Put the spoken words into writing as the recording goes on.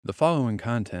The following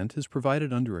content is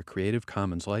provided under a Creative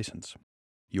Commons license.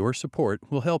 Your support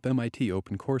will help MIT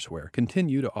OpenCourseware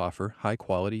continue to offer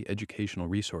high-quality educational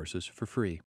resources for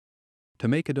free. To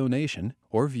make a donation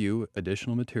or view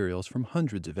additional materials from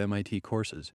hundreds of MIT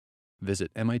courses, visit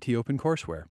MIT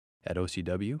OpenCourseware at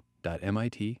ocw.mit.edu.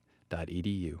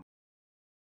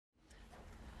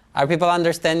 Are people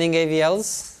understanding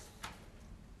AVLs?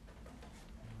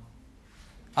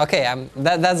 Okay,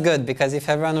 that's good, because if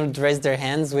everyone would raise their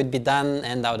hands, we'd be done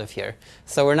and out of here.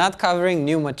 So we're not covering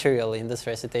new material in this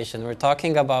recitation. We're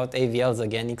talking about AVLs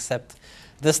again, except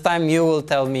this time you will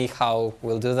tell me how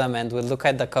we'll do them, and we'll look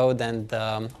at the code and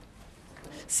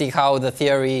see how the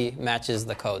theory matches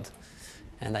the code.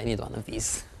 And I need one of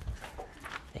these.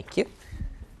 Thank you.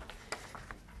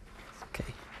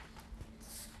 Okay.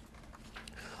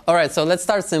 All right, so let's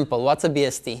start simple. What's a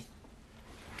BST?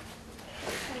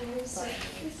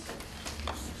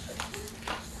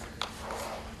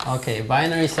 Okay,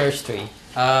 binary search tree.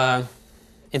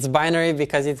 It's binary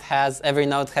because every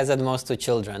node has at most 2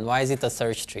 children. Why is it a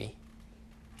search tree?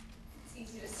 It's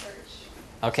easy to search.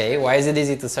 Okay, why is it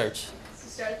easy to search? So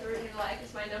start the root and you're like,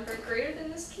 is my number greater than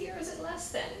this key or is it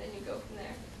less than? And then you go from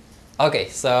there. Okay,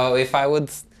 so if I would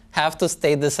have to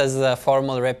state this as a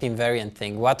formal rep invariant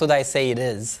thing, what would I say it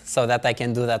is so that I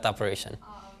can do that operation?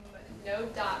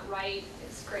 Node.right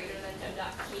is greater than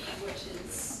node.key, which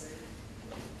is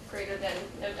greater than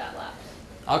node.left.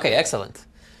 Okay, excellent.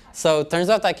 So it turns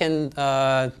out I can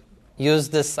use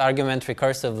this argument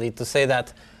recursively to say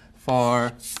that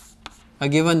for a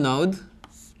given node,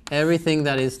 everything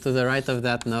that is to the right of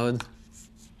that node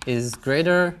is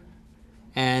greater,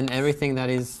 and everything that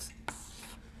is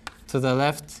to the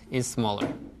left is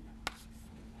smaller.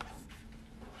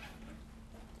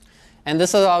 And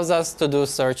this allows us to do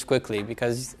search quickly,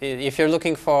 because if you're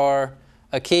looking for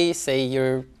a key, say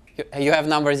you have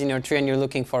numbers in your tree and you're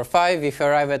looking for 5, if you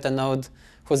arrive at a node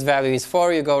whose value is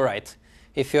 4, you go right.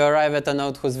 If you arrive at a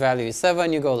node whose value is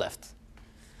 7, you go left.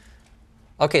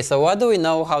 Okay, so what do we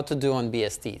know how to do on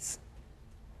BSTs?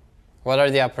 What are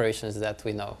the operations that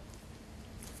we know?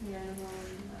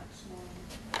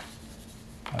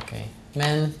 Okay,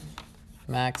 min,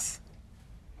 max.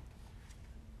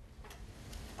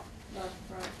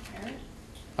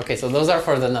 Okay, so those are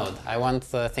for the node. I want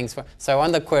things for. So I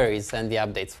want the queries and the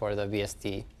updates for the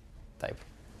BST type.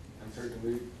 Insert,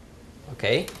 delete.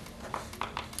 Okay.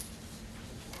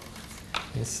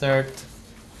 Insert.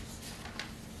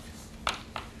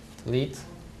 Delete.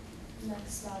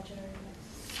 Next Roger.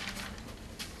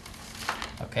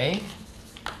 Okay.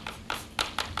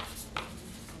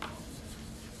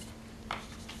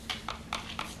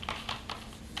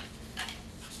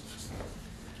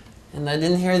 And I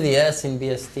didn't hear the S in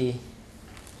BST.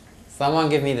 Someone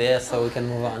give me the S so we can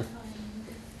move on.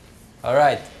 All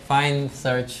right, find,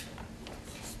 search,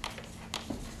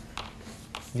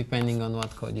 depending on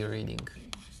what code you're reading.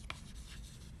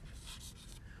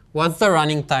 What's the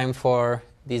running time for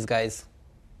these guys?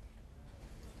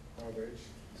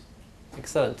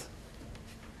 Excellent.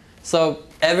 So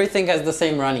everything has the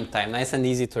same running time, nice and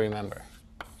easy to remember.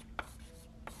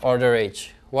 Order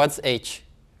H. What's H?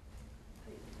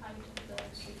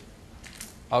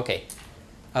 Okay.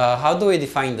 How do we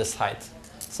define this height?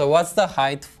 So what's the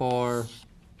height for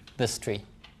this tree?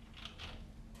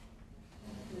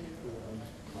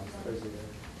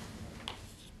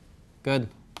 Good.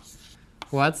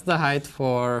 What's the height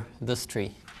for this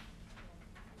tree?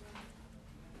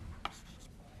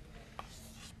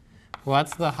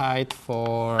 What's the height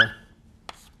for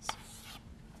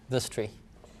this tree?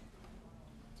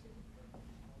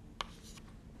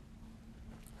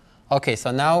 Okay,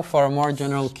 so now for a more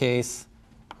general case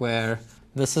where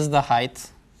this is the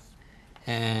height,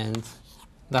 and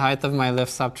the height of my left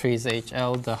subtree is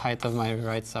HL, the height of my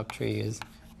right subtree is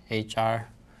HR.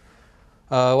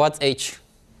 What's H?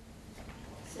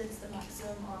 Since the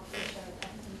maximum of HR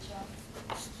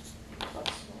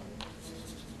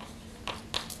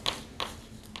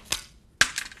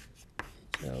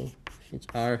and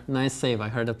HR. HR. Nice save. I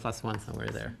heard a +1 somewhere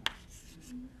there.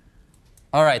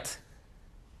 All right.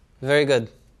 Very good.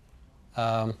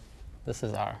 This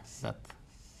is R.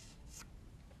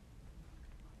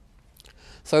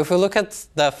 So if we look at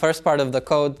the first part of the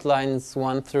code, lines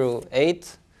 1 through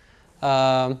 8,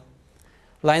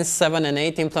 lines 7 and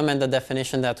 8 implement the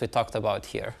definition that we talked about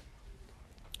here.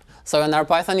 So in our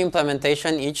Python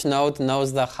implementation, each node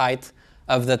knows the height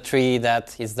of the tree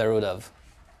that is the root of.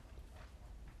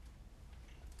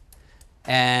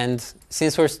 And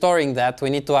since we're storing that, we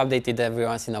need to update it every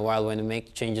once in a while when we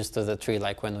make changes to the tree,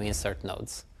 like when we insert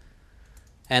nodes.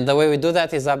 And the way we do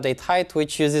that is update height,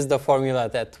 which uses the formula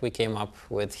that we came up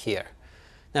with here.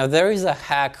 Now there is a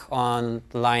hack on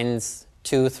lines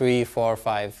 2, 3, 4,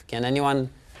 5. Can anyone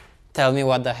tell me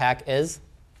what the hack is?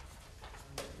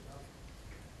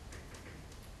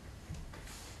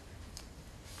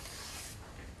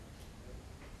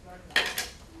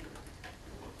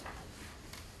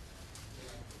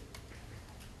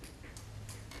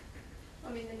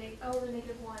 I mean, the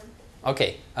 -1.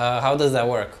 Okay, how does that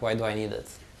work? Why do I need it?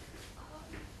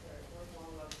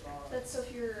 That's so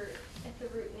if you're at the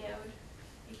root node,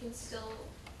 you can still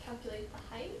calculate the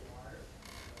height.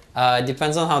 It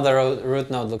depends on how the root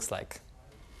node looks like.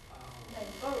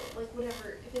 Oh, like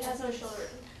whatever, if it has no children.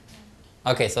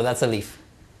 Okay, so that's a leaf.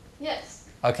 Yes.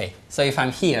 Okay, so if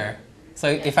I'm here, so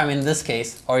Yeah. if I'm in this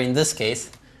case, or in this case,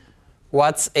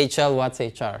 what's HL, what's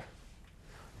HR?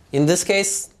 In this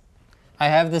case, I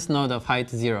have this node of height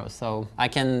 0, so I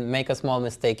can make a small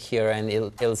mistake here and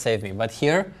it'll save me. But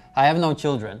here, I have no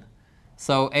children.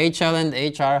 So HL and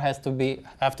HR have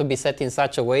to be set in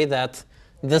such a way that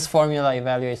this formula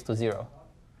evaluates to 0.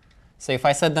 So if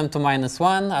I set them to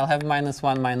 -1, I'll have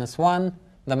 -1, -1.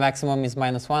 The maximum is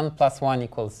 -1 plus 1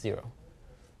 equals 0.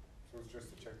 So it's just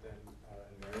to check the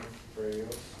invariance for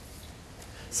AVLs?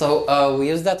 So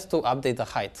we use that to update the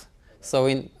height. So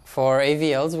for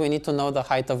AVLs, we need to know the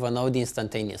height of a node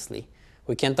instantaneously.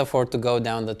 We can't afford to go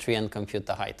down the tree and compute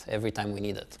the height every time we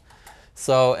need it.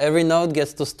 So every node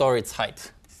gets to store its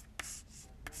height.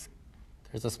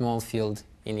 There's a small field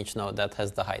in each node that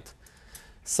has the height.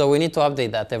 So we need to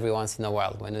update that every once in a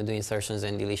while when we do insertions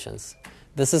and deletions.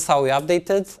 This is how we update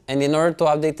it. And in order to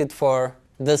update it for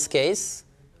this case,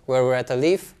 where we're at a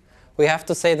leaf, we have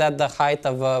to say that the height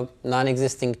of a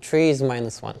non-existing tree is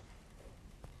 -1.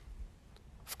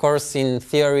 Of course, in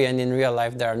theory and in real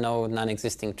life, there are no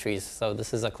non-existing trees. So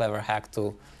this is a clever hack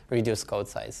to reduce code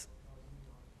size.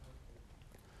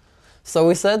 So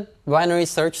we said binary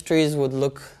search trees would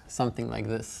look something like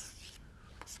this.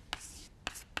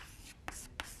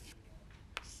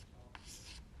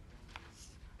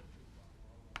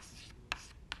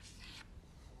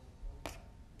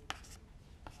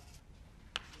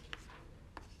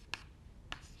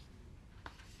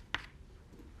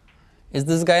 Is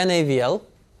this guy an AVL?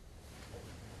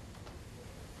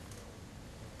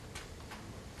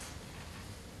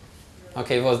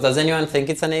 Okay, well, does anyone think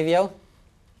it's an AVL?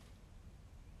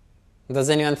 Does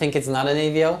anyone think it's not an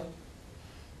AVL?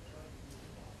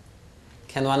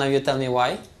 Can one of you tell me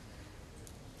why?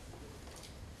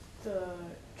 The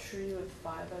tree with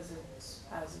 5 as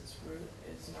its root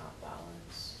is not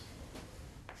balanced.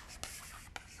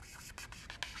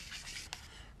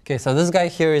 Okay, so this guy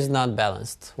here is not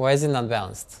balanced. Why is it not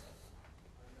balanced?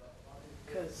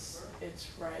 Because it's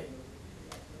right,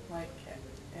 like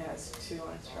it has 2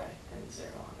 on its right and 0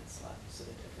 on its left, so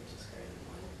the difference is greater than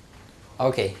 1.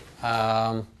 Okay,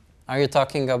 are you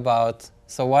talking about,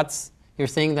 so you're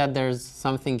saying that there's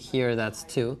something here that's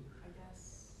 2, I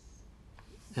guess.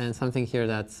 and something here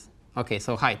that's, okay,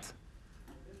 so height.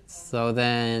 So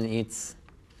then it's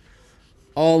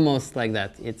almost like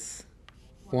that. It's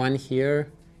 1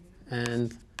 here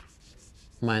and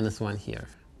 -1 here.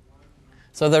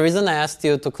 So the reason I asked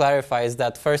you to clarify is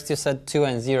that first you said 2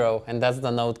 and 0, and that's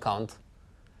the node count.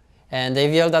 And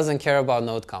AVL doesn't care about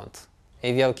node count.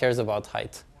 AVL cares about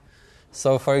height.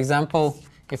 So for example,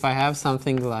 if I have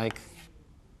something like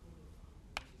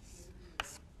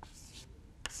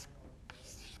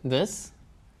this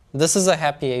is a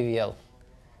happy AVL.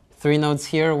 3 nodes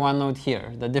here, 1 node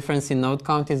here. The difference in node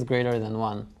count is greater than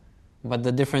 1, but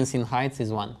the difference in height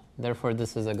is 1. Therefore,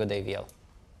 this is a good AVL.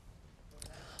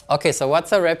 Okay, so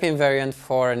what's a rep invariant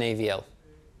for an AVL?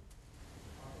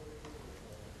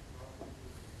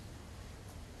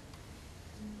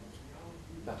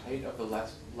 The height of the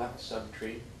left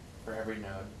subtree for every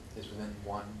node is within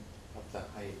 1 of the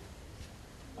height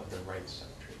of the right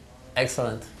subtree.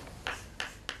 Excellent.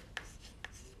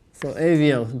 So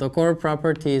AVL, the core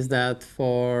property is that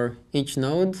for each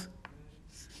node,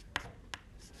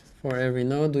 for every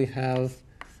node, we have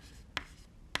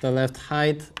the left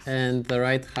height and the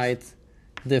right height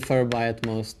differ by at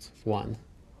most 1.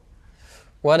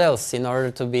 What else in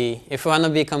order to be, if we want to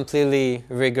be completely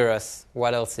rigorous,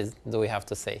 what else do we have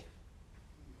to say?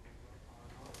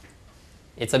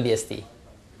 It's a BST.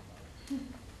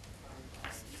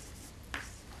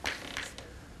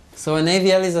 So an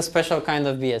AVL is a special kind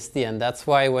of BST, and that's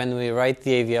why when we write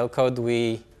the AVL code,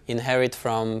 we inherit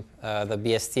from the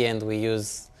BST and we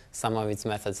use some of its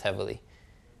methods heavily.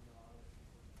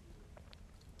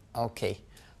 Okay.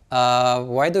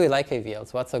 Why do we like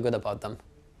AVLs? What's so good about them?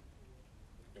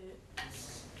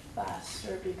 It's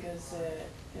faster because it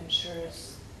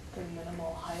ensures the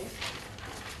minimal height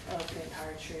of the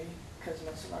entire tree. because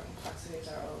most of our complexities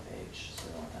are OH, so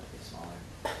we want that to be smaller.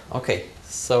 Okay,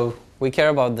 so we care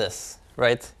about this,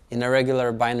 right? In a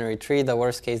regular binary tree, the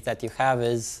worst case that you have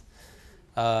is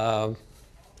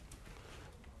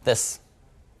this,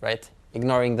 right?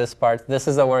 Ignoring this part. This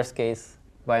is a worst case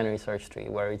binary search tree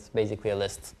where it's basically a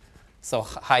list. So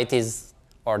height is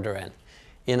order n.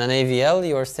 In an AVL,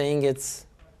 you're saying it's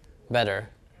better.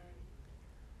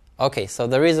 Okay, so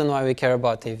the reason why we care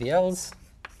about AVLs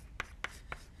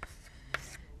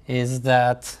is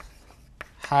that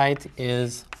height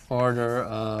is order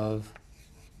of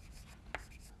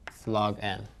log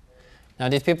n. Now,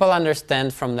 did people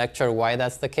understand from lecture why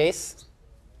that's the case?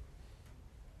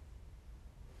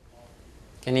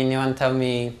 Can anyone tell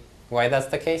me why that's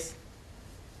the case?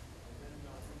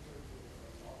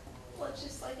 Well, it's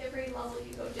just like every level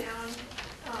you go down,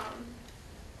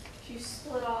 if you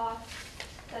split off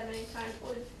that many times,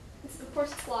 well, of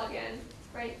course it's log n,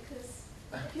 right? Because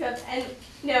if you have n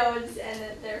nodes and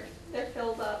then they're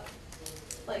filled up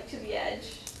like to the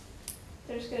edge,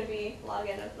 there's going to be log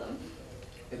n of them.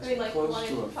 It's I mean, like, close log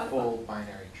to a n, full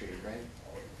binary tree, right?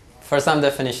 For some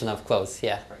definition of close,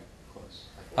 yeah. Right, close.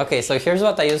 Okay, so here's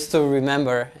what I used to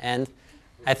remember, and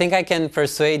I think I can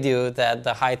persuade you that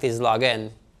the height is log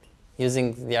n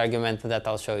using the argument that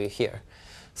I'll show you here.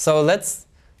 So let's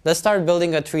start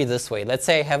building a tree this way. Let's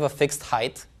say I have a fixed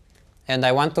height, and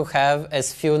I want to have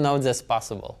as few nodes as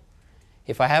possible.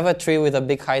 If I have a tree with a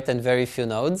big height and very few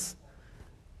nodes,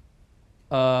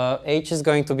 h is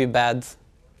going to be bad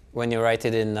when you write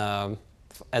it in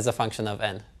as a function of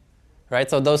n, right?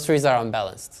 So those trees are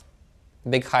unbalanced.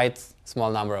 Big height, small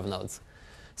number of nodes.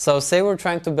 So say we're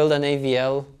trying to build an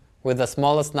AVL with the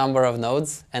smallest number of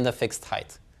nodes and a fixed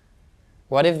height.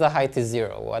 What if the height is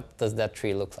 0? What does that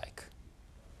tree look like?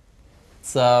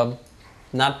 It's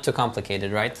not too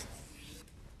complicated, right?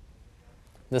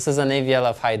 This is an AVL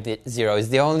of height 0. It's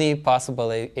the only possible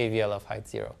AVL of height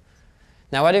 0.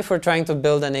 Now what if we're trying to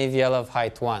build an AVL of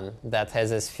height 1 that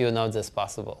has as few nodes as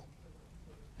possible?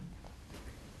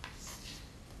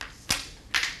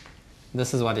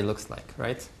 This is what it looks like,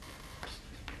 right?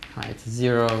 Height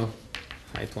 0,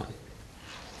 height 1.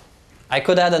 I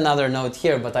could add another node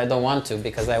here, but I don't want to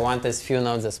because I want as few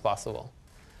nodes as possible.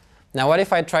 Now what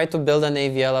if I try to build an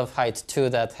AVL of height 2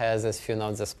 that has as few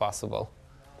nodes as possible?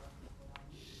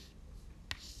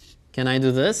 Can I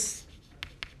do this?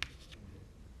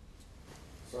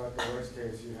 So at the worst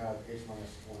case, you have h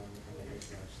minus 1 and then h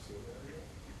minus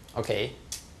 2. Okay.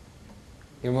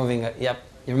 You're moving, yep,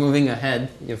 you're moving ahead.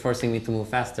 You're forcing me to move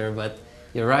faster, but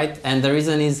you're right. And the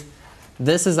reason is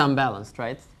this is unbalanced,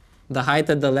 right? The height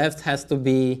at the left has to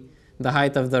be the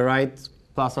height of the right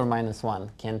plus or minus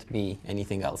 1. Can't be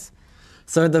anything else.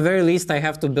 So at the very least, I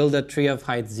have to build a tree of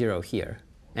height 0 here.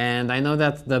 And I know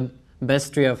that the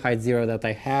best tree of height 0 that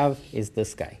I have is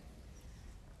this guy.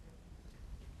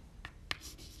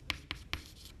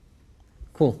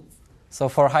 Cool. So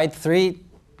for height 3,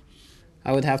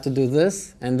 I would have to do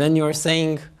this. And then you're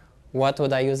saying, what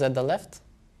would I use at the left?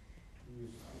 Use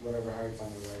whatever height's on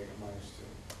the right minus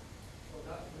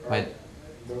 2. Right.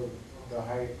 The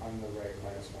height on the right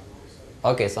minus 1.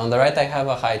 Basically. Okay, so on the right I have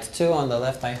a height 2. On the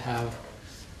left I have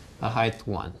a height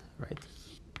 1. Right.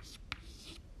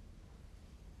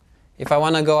 If I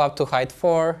want to go up to height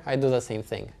 4, I do the same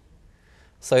thing.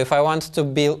 So if I want to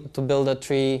build a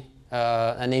tree,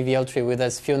 an AVL tree with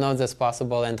as few nodes as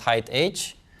possible and height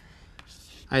h,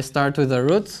 I start with a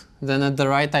root. Then at the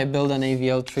right I build an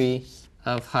AVL tree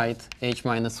of height h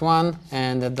minus 1,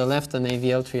 and at the left an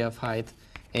AVL tree of height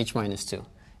h minus 2.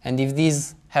 And if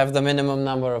these have the minimum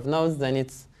number of nodes, then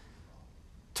it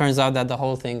turns out that the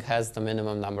whole thing has the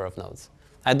minimum number of nodes.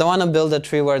 I don't want to build a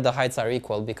tree where the heights are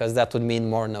equal because that would mean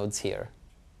more nodes here.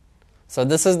 So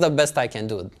this is the best I can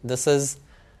do. This is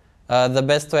the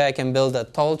best way I can build a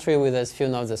tall tree with as few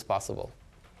nodes as possible.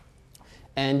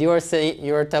 And you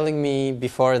were telling me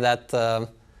before that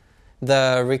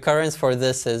the recurrence for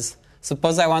this is,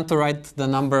 suppose I want to write the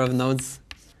number of nodes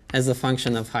as a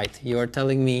function of height. You are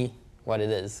telling me what it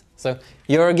is. So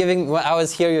when I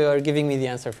was here, you are giving me the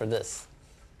answer for this.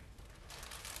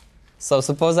 So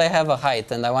suppose I have a height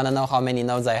and I want to know how many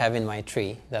nodes I have in my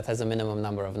tree that has a minimum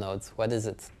number of nodes. What is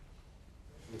it?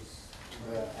 It's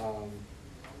the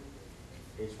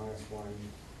h minus 1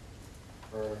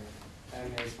 or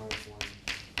n h minus 1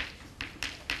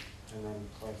 and then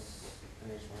plus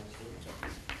n h minus 2.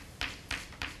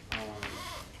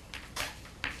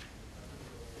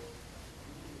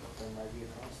 There might be a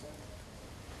constant.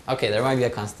 Okay, there might be a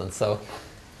constant. So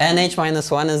nh minus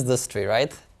 1 is this tree,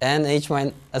 right? nh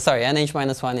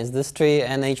minus 1 is this tree,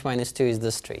 nh minus 2 is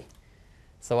this tree.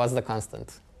 So what's the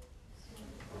constant?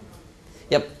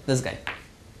 Yep, this guy.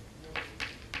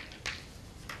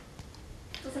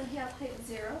 Doesn't he have height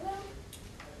 0 though?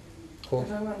 Cool. We're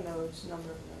talking about nodes,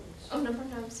 number of nodes. Oh, number of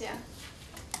nodes, yeah.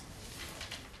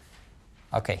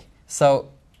 Okay, so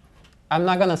I'm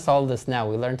not going to solve this now.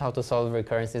 We learned how to solve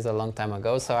recurrences a long time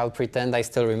ago, so I'll pretend I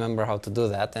still remember how to do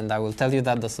that, and I will tell you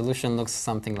that the solution looks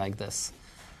something like this.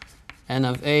 N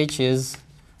of h is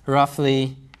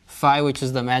roughly phi, which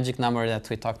is the magic number that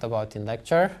we talked about in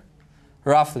lecture.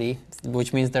 Roughly,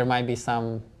 which means there might be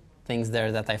some things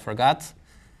there that I forgot,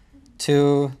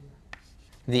 to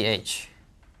the h.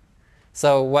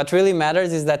 So what really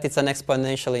matters is that it's an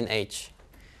exponential in h.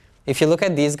 If you look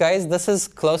at these guys, this is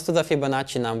close to the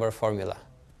Fibonacci number formula,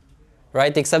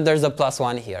 right? Except there's a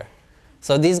 +1 here.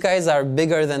 So these guys are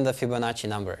bigger than the Fibonacci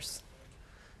numbers.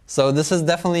 So this is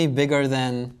definitely bigger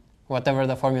than whatever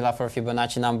the formula for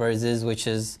Fibonacci numbers is, which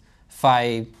is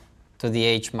phi to the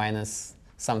h minus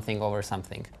something over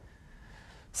something.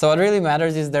 So what really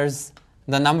matters is there's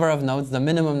the number of nodes, the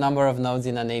minimum number of nodes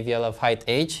in an AVL of height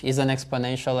h is an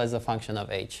exponential as a function of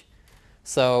h.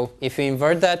 So if you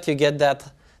invert that, you get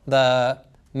that the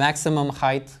maximum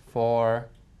height for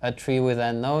a tree with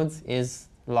n nodes is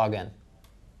log n.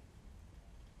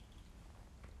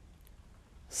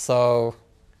 So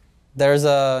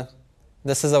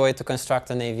this is a way to construct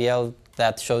an AVL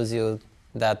that shows you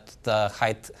that the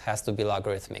height has to be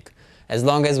logarithmic, as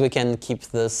long as we can keep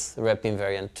this rep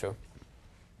invariant true.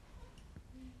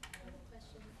 I have a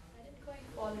question. I didn't quite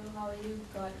follow how you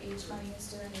got h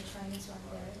minus 2 and h minus 1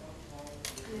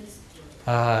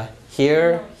 there.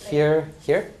 Here, No, like-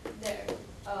 here. There.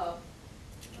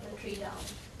 The tree down.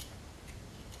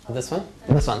 This one?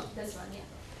 This one. This one,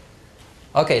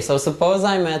 yeah. Okay, so suppose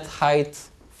I'm at height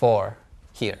 4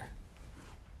 here.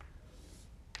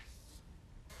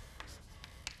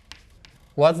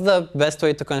 What's the best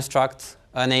way to construct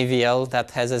an AVL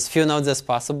that has as few nodes as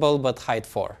possible but height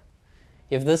 4?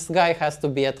 If this guy has to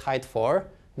be at height 4,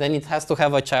 then it has to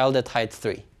have a child at height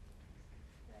 3.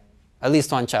 At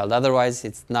least one child, otherwise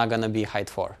it's not going to be height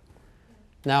 4.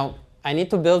 Now, I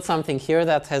need to build something here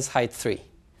that has height 3.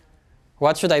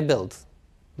 What should I build?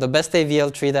 The best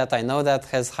AVL tree that I know that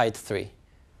has height 3.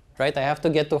 Right? I have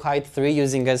to get to height 3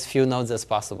 using as few nodes as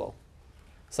possible.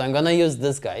 So I'm going to use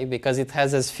this guy because it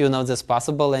has as few nodes as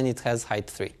possible and it has height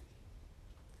 3.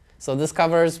 So this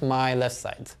covers my left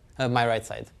side, my right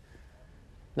side.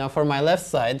 Now for my left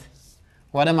side,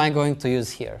 what am I going to use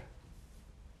here?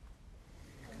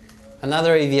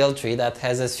 Another AVL tree that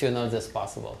has as few nodes as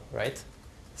possible, right?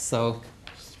 So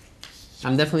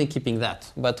I'm definitely keeping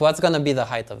that. But what's going to be the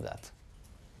height of that?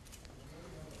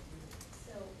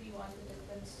 So we want the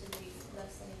difference to be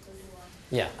less than equal to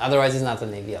 1. Yeah, otherwise it's not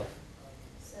an AVL.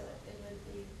 So it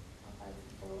would be a height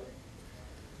 4.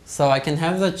 So I can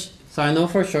have so I know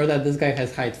for sure that this guy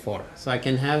has height 4. So I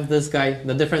can have this guy,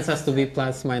 the difference has to be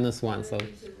plus minus 1. So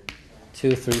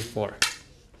 2, 3, 4.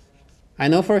 I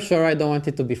know for sure I don't want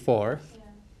it to be 4. Yeah.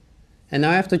 And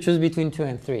now I have to choose between 2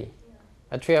 and 3. Yeah.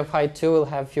 A tree of height 2 will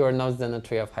have fewer nodes than a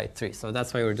tree of height 3. So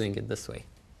that's why we're doing it this way.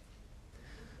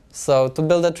 So to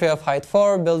build a tree of height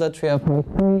 4, build a tree of height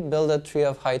 3, build a tree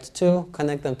of height 2,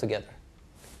 connect them together.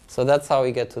 So that's how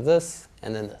we get to this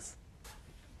and then this.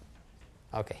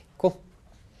 Okay, cool.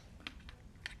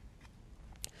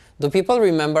 Do people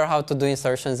remember how to do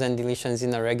insertions and deletions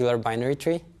in a regular binary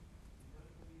tree?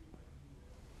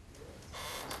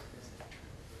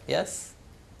 Yes?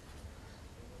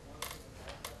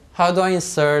 How do I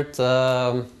insert,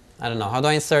 I don't know, how do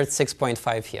I insert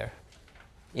 6.5 here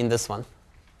in this one?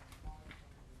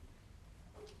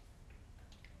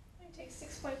 You take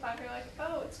 6.5, you're like,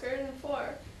 oh, it's greater than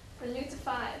 4. Then you get to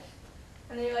 5.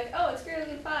 And then you're like, oh, it's greater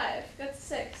than 5. That's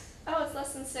 6. Oh, it's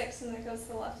less than 6, and then it goes to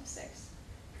the left of 6.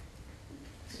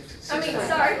 I mean,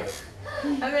 sorry.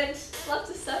 I meant left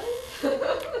of 7.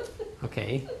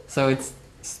 Okay, so it's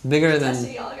bigger Testing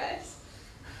than, y'all, guys.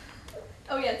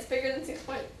 Oh yeah, it's bigger than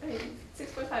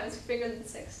 6.5 is bigger than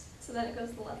 6. So then it goes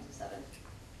to the left of 7.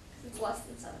 Because it's less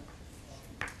than 7.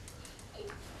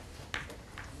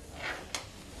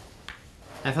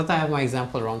 I thought I had my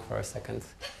example wrong for a second.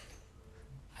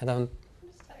 I don't, I'm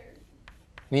just tired.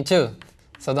 me too,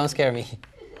 so don't scare me.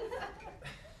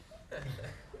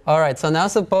 All right, so now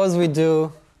suppose we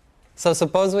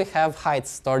have heights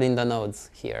stored in the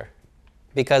nodes here,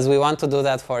 because we want to do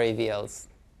that for AVLs.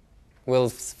 We'll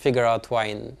figure out why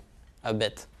in a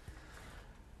bit.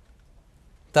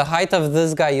 The height of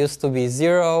this guy used to be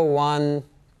 0, 1,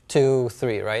 2,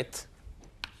 3, right?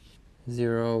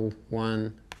 0,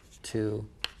 1, 2,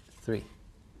 3.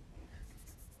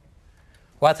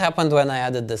 What happened when I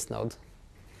added this node?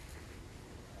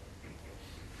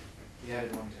 You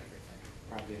added 1 to everything.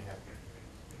 Probably didn't have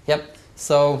Yep.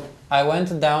 So I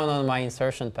went down on my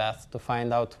insertion path to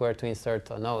find out where to insert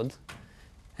a node,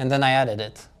 and then I added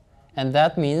it. And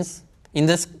that means, in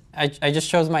this, I just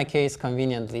chose my case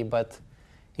conveniently, but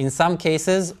in some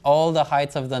cases, all the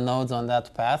heights of the nodes on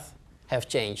that path have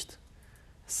changed.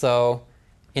 So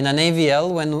in an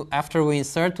AVL, after we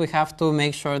insert, we have to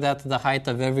make sure that the height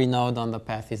of every node on the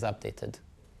path is updated.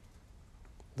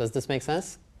 Does this make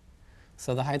sense?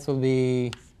 So the heights will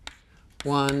be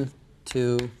 1,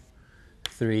 2,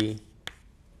 3,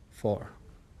 4.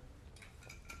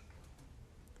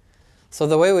 So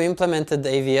the way we implemented the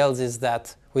AVLs is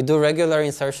that we do regular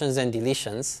insertions and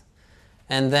deletions,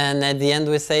 and then at the end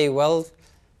we say, well,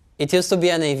 it used to be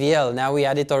an AVL, now we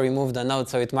add it or remove the node,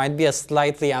 so it might be a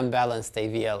slightly unbalanced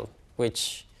AVL,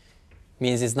 which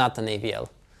means it's not an AVL.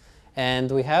 And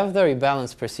we have the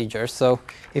rebalance procedure. So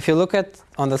if you look at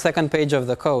on the second page of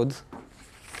the code,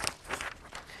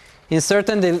 insert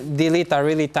and delete are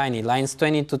really tiny, lines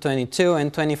 20 to 22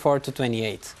 and 24 to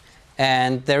 28.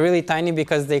 And they're really tiny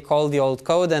because they call the old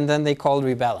code and then they call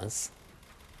rebalance.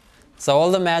 So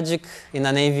all the magic in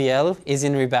an AVL is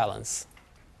in rebalance.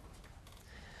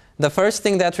 The first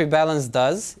thing that rebalance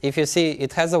does, if you see,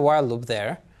 it has a while loop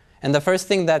there. And the first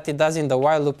thing that it does in the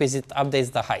while loop is it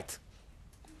updates the height.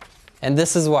 And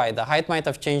this is why. The height might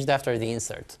have changed after the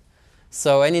insert.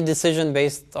 So any decision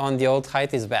based on the old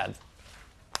height is bad.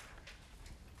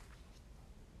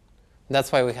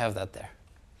 That's why we have that there.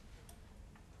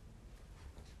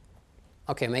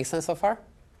 Okay, makes sense so far?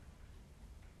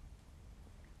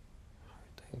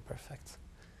 Doing perfect.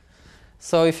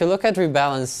 So if you look at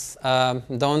rebalance,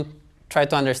 don't try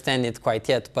to understand it quite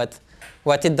yet, but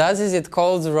what it does is it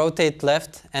calls rotate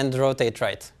left and rotate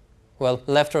right. Well,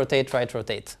 left rotate, right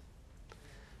rotate.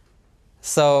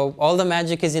 So all the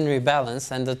magic is in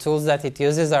rebalance, and the tools that it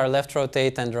uses are left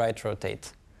rotate and right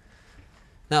rotate.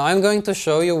 Now I'm going to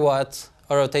show you what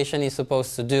a rotation is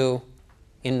supposed to do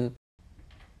in...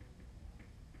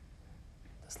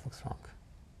 This looks wrong.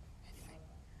 Anyway.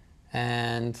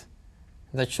 And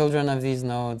the children of these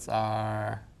nodes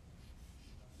are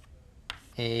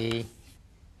A,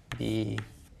 B,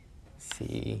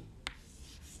 C,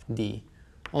 D.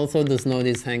 Also, this node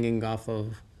is hanging off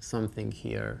of something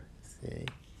here, say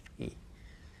E.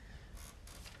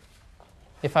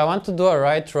 If I want to do a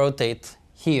right rotate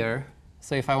here,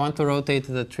 so if I want to rotate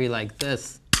the tree like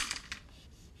this,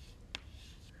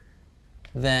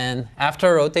 then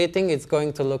after rotating, it's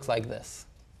going to look like this.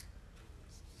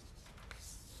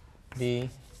 B,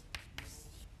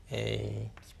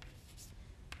 A,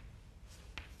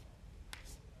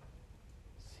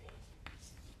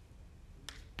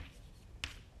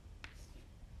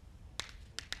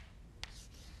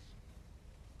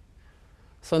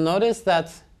 so notice that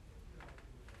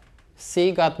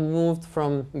C got moved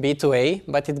from B to A,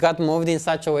 but it got moved in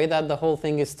such a way that the whole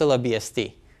thing is still a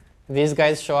BST. These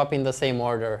guys show up in the same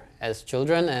order as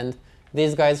children, and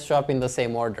these guys show up in the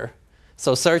same order.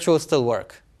 So search will still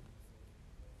work.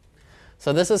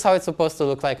 So this is how it's supposed to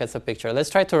look like as a picture. Let's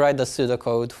try to write the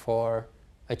pseudocode for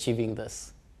achieving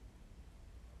this.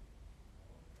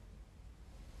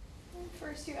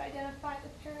 First, you identify the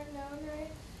parent node,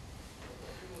 right?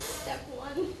 Step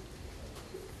 1.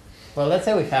 Well, let's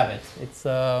say we have it. It's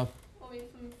Well, I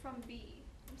mean, from B,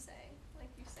 I'm saying. Like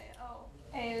you say, oh,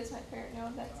 A is my parent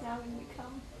node. That's now going to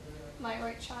become my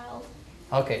right child.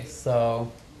 okay.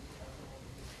 So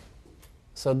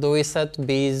do we set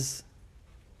B's?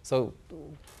 So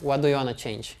what do you want to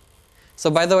change? So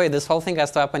by the way, this whole thing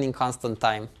has to happen in constant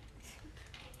time.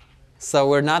 So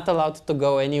we're not allowed to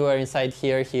go anywhere inside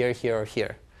here, here, here, or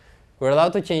here. We're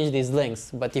allowed to change these links,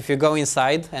 but if you go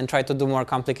inside and try to do more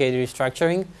complicated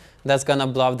restructuring, that's going to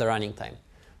blow up the running time.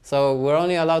 So we're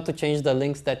only allowed to change the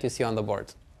links that you see on the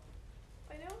board.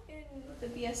 I know in the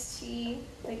BST,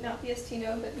 like not BST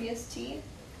node, but BST,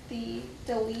 the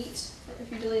delete,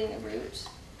 if you're deleting a root,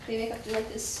 they make up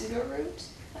like this pseudo root.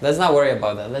 Let's not worry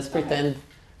about that. Let's pretend.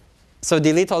 So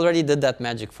delete already did that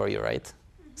magic for you, right?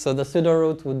 Mm-hmm. So the pseudo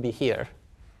root would be here.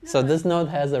 No, so this node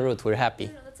has a root. We're happy.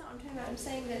 No, that's not what I'm talking about. I'm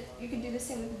saying that you can do the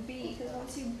same with B, because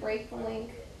once you break the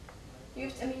link, you're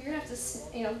going to have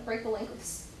to break a link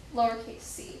with lowercase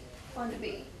c onto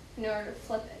B in order to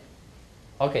flip it.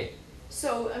 Okay.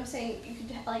 So I'm saying you could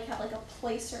have like a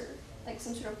placer, like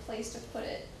some sort of place to put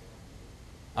it.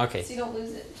 Okay. So you don't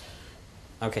lose it.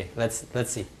 Okay. Let's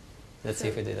see. Let's see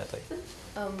if we do it that way.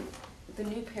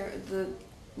 The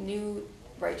new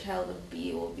right child of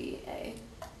B will be A,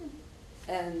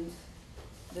 and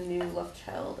the new left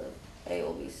child of A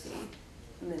will be C,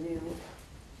 and the new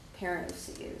parent of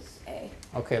C is A.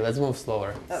 Okay, let's move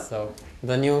slower. Oh. So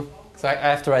I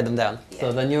have to write them down. Yeah.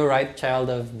 So the new right child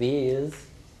of B is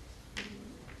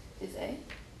is A.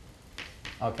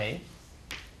 Okay.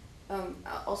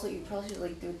 Also, you probably should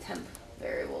like do a temp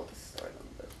variable to store them.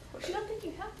 But Actually, I don't think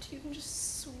you have to. You can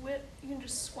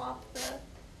just swap the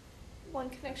one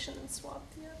connection and swap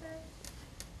the other.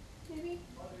 Maybe.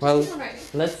 Well, Just keep on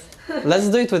writing. let's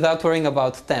do it without worrying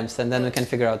about temps, and then we can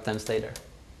figure out temps later.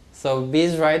 So B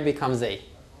is right becomes A.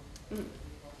 Mm.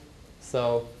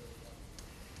 So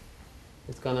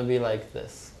it's gonna be like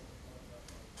this.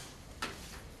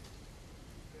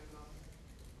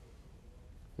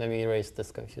 Let me erase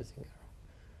this confusing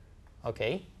arrow.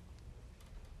 Okay.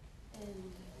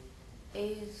 And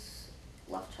A's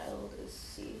left child is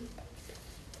C.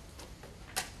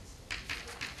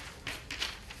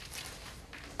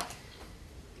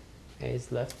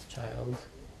 A's left child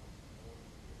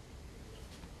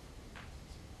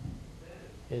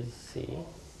is C.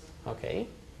 Okay.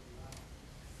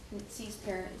 And C's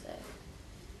parent is A.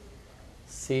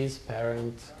 C's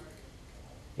parent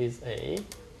is A.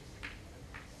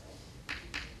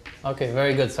 Okay,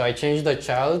 very good. So I changed the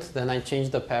child, then I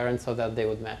changed the parent so that they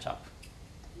would match up.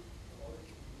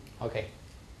 Okay.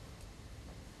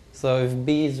 So if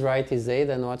B is right is A,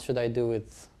 then what should I do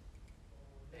with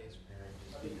A's parent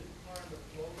is B.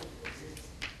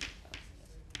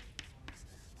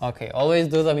 Okay, always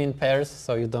do them in pairs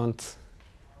so you don't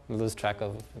lose track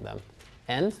of them.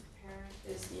 And? Parent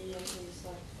is E and E's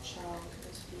left child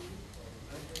is B.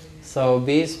 So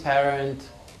B's parent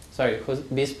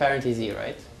is E,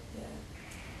 right?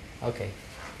 Yeah. Okay.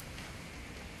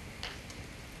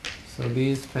 So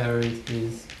B's parent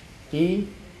is E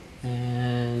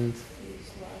and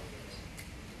E's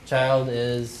left child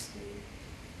is, B.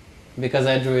 because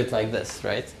I drew it like this,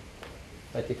 right?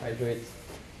 But if I drew it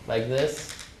like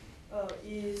this, Oh,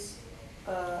 E's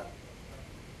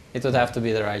it would have to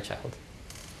be the right child.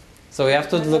 So we have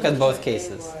to look at both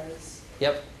cases.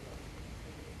 Yep.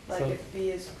 Like So- if B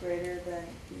is greater than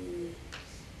E,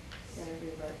 it's gonna be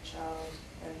right child,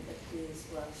 and if B is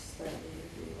less than E,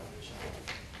 it'd be left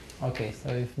child. Okay, so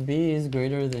if B is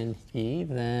greater than E,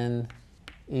 then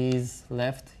E's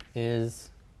left is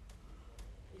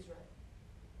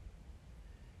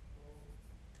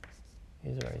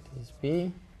He's right. is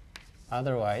B.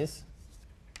 Otherwise,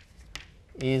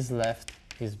 E's left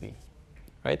is B.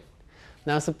 Right?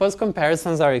 Now suppose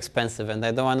comparisons are expensive and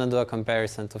I don't want to do a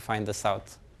comparison to find this out.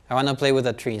 I want to play with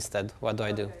a tree instead. What do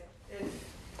I do? Okay.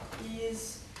 If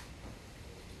E's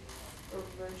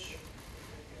original,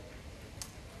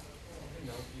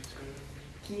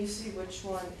 can you see which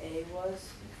one A was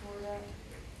before that?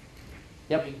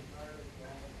 Yep.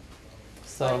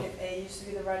 So Like if A used to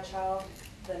be the right child,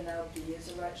 then now B is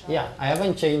the right child? yeah, I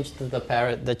haven't changed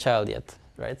the child yet,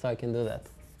 right? So I can do that.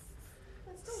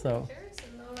 That's still So- a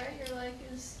comparison though, right? You're like,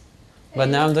 is But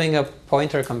A- now I'm doing a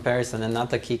pointer comparison and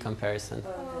not a key comparison.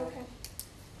 Oh, okay.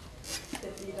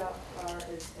 If E dot R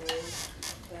is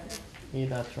A, then E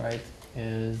dot right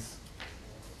is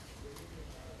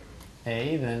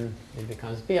A, then it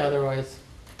becomes B otherwise.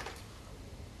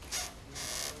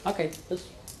 Okay, this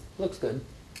looks good.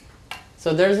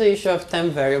 So there's the issue of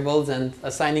temp variables and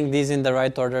assigning these in the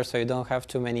right order so you don't have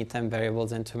too many temp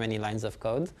variables and too many lines of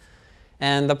code.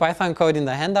 And the Python code in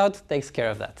the handout takes care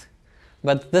of that.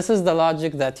 But this is the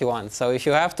logic that you want. So if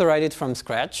you have to write it from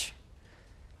scratch,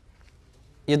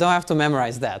 you don't have to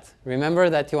memorize that. Remember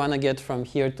that you want to get from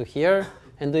here to here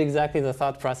and do exactly the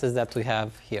thought process that we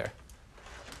have here.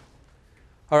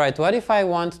 All right, what if I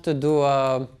want to do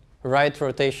a right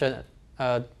rotation,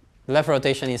 left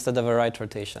rotation instead of a right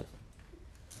rotation?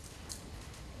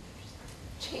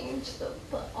 Change the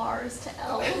R's to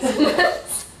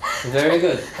L's. Very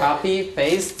good. Copy,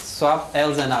 paste, swap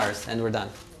L's and R's, and we're done.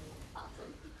 Awesome.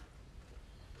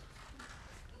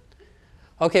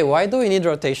 Okay, why do we need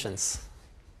rotations?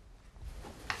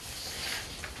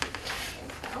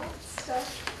 Balance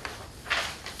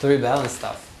stuff. To rebalance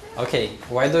stuff. Okay,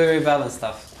 why do we rebalance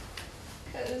stuff?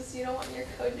 Because you don't want your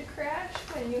code to crash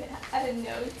when you add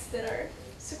nodes that are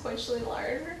sequentially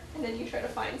larger, and then you try to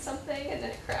find something and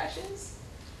then it crashes.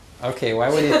 Okay, why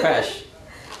would it crash?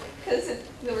 Because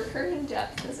the recursion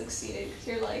depth has exceeded. Because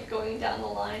you're like going down the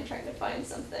line trying to find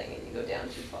something and you go down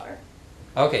too far.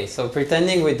 Okay, so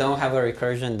pretending we don't have a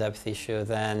recursion depth issue,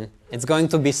 then it's going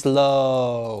to be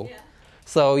slow. Yeah.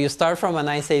 So you start from a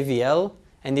nice AVL,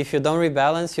 and if you don't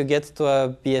rebalance, you get to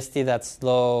a BST that's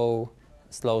slow,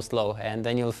 and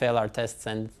then you'll fail our tests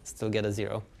and still get a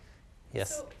 0.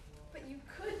 Yes. So, but you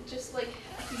could just like,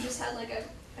 if you just had like a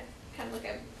kind of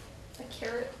like a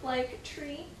carrot-like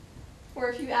tree, where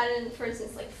if you added in, for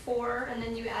instance, like 4, and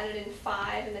then you added in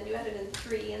 5, and then you added in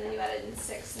 3, and then you added in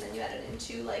 6, and then you added in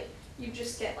 2, like you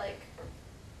just get like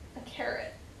a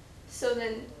carrot. So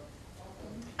then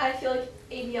I feel like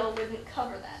AVL wouldn't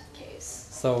cover that case.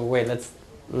 So wait, let's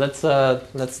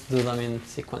do them in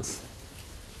sequence.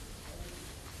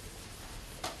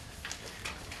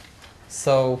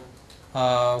 So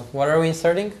what are we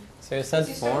inserting? So you said So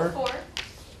you 4. start with 4,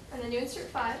 and then you insert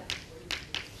 5,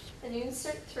 then you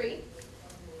insert 3,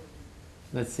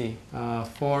 Let's see,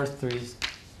 4, 3.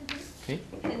 Okay.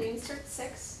 then you insert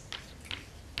 6,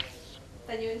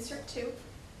 then you insert 2,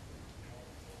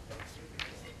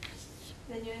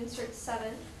 then you insert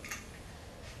 7,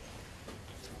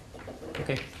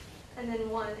 Okay. and then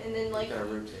 1, and then like. You gotta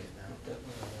rotate now.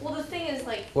 Well, the thing is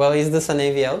like, Well, is this an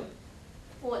AVL?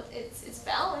 well, it's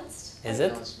balanced. Is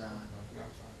it? No, it's not.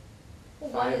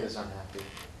 Well, one 5 is is unhappy.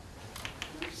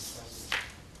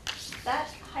 that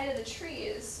height of the tree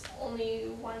is only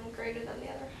 1 greater than the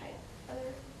other height.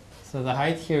 So the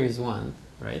height here is 1,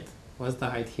 right? What's the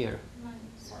height here?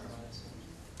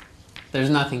 There's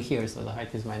nothing here, so the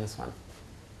height is -1.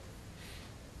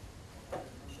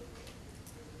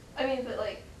 I mean, but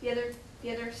like the other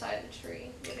side of the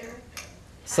tree, the other.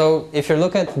 So if you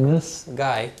look at this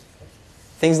guy,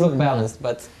 things look balanced,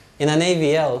 but in an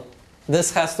AVL,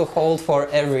 this has to hold for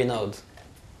every node.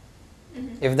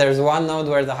 If there's one node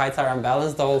where the heights are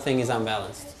unbalanced, the whole thing is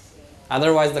unbalanced.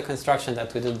 Otherwise, the construction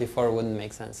that we did before wouldn't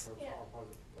make sense. It's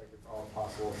all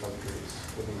possible subtrees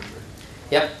within the tree.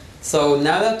 Yep. So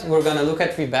now that we're going to look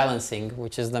at rebalancing,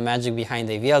 which is the magic behind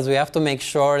AVLs, we have to make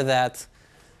sure that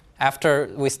after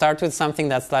we start with something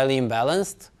that's slightly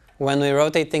imbalanced, when we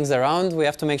rotate things around, we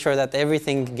have to make sure that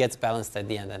everything gets balanced at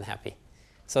the end and happy.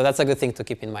 So that's a good thing to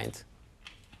keep in mind.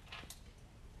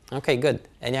 Okay, good.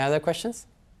 Any other questions?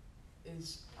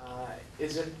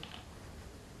 Is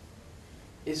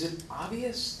it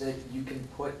obvious that you can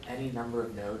put any number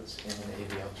of nodes in an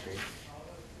AVL tree?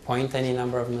 Point any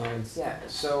number of nodes. Yeah.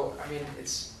 So I mean,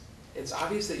 it's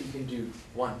obvious that you can do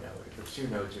 1 node, or 2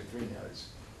 nodes, or 3 nodes.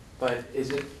 But is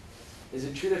it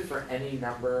true that for any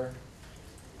number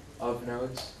of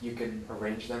nodes you can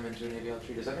arrange them into an AVL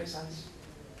tree? Does that make sense?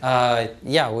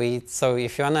 Yeah. So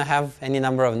if you want to have any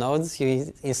number of nodes,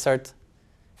 you insert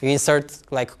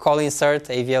like call insert,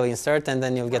 AVL insert, and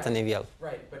then you'll get an AVL.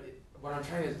 Right. But what I'm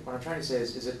trying to say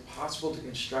is it possible to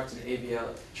construct an AVL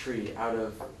tree out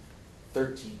of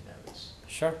 13 nodes?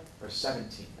 Sure. Or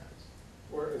 17 nodes?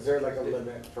 Or is there like a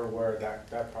limit for where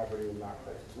that property will not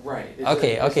fit? Right.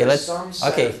 Okay. Let's. Some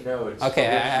set Okay. of nodes Okay.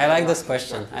 for which I you like cannot this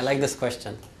question. construct I like tree? this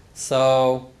question. So,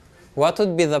 what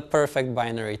would be the perfect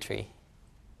binary tree?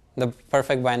 The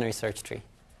perfect binary search tree.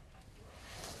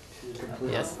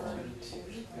 Yes.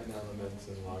 And elements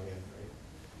and log n,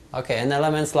 right? Okay, and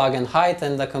elements, log, and height,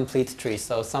 and the complete tree.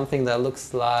 So something that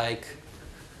looks like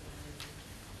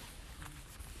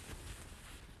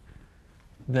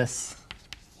this.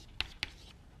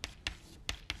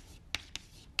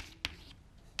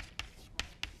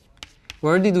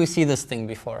 Where did we see this thing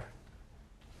before?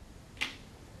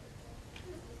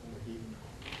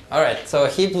 All right, so a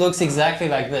heap looks exactly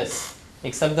like this,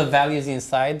 except the values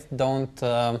inside don't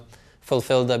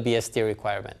fulfill the BST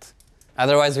requirement.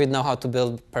 Otherwise, we'd know how to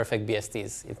build perfect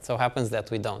BSTs. It so happens that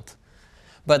we don't.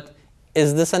 But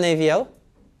is this an AVL?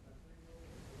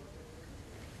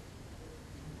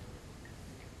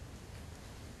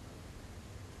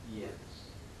 Yes.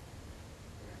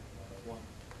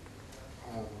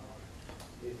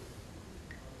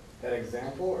 That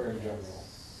example or in general?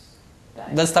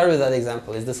 Let's start with that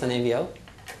example. Is this an AVL?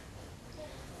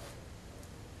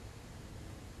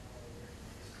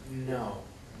 No,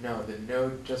 the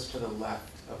node just to the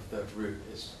left of the root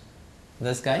is.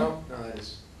 This guy? No, that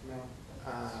is. No.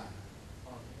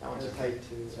 That one's a type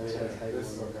 2. This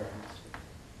is okay.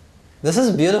 This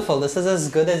is beautiful. This is as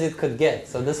good as it could get.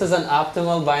 So this is an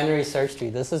optimal binary search tree.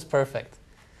 This is perfect.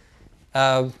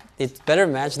 It better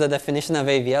match the definition of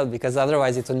AVL, because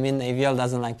otherwise it would mean AVL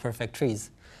doesn't like perfect trees.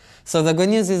 So the good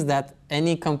news is that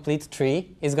any complete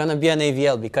tree is going to be an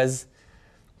AVL, because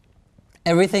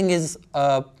everything is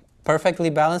perfectly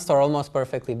balanced or almost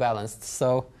perfectly balanced.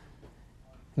 So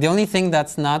the only thing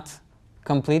that's not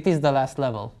complete is the last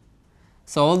level.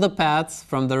 So all the paths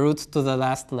from the root to the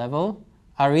last level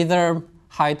are either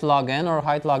height log n or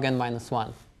height log n minus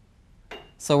 1.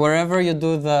 So wherever you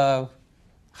do the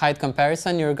height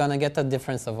comparison, you're going to get a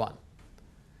difference of 1.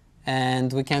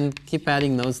 And we can keep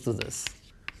adding nodes to this.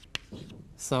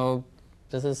 So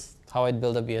this is how I'd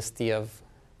build a BST of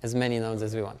as many nodes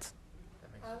as we want.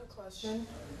 I have a question.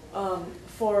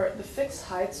 For the fixed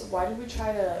heights, why did we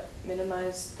try to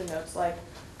minimize the nodes? Like,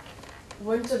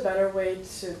 wouldn't a better way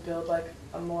to build like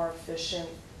a more efficient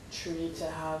tree to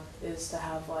have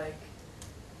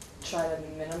try to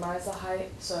minimize the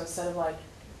height? So instead of like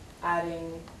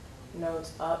adding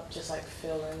nodes up, just like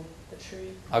fill in the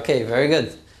tree. Okay, very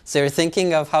good. So you're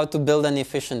thinking of how to build an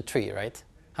efficient tree, right?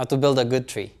 How to build a good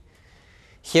tree.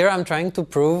 Here I'm trying to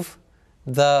prove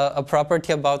a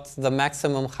property about the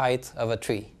maximum height of a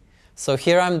tree. So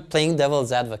here I'm playing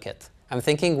devil's advocate. I'm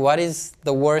thinking, what is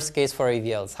the worst case for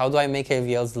AVLs? How do I make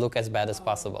AVLs look as bad as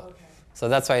possible? Okay. So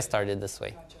that's why I started this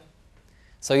way. Gotcha.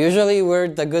 So usually we're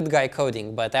the good guy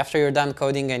coding, but after you're done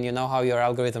coding and you know how your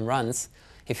algorithm runs,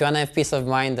 if you want to have peace of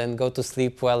mind and go to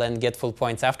sleep well and get full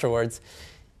points afterwards,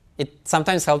 it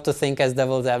sometimes helps to think as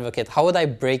devil's advocate, how would I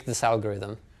break this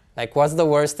algorithm? Like, what's the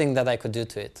worst thing that I could do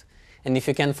to it? And if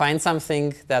you can find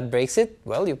something that breaks it,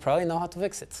 well, you probably know how to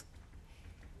fix it.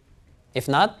 If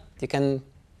not, you can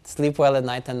sleep well at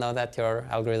night and know that your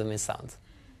algorithm is sound.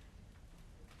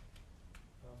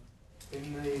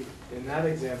 In that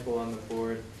example on the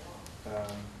board,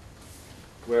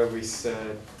 where we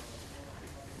said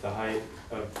the height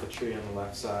of the tree on the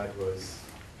left side was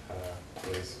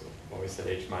when we said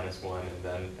h minus 1, and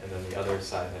then the other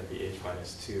side had to be h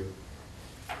minus 2.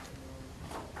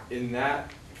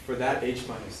 For that h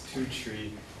minus 2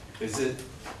 tree, is it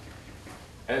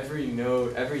every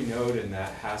node in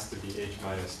that has to be h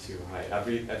minus 2 height,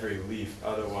 every leaf,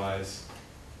 otherwise,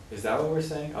 is that what we're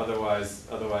saying? Otherwise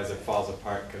it falls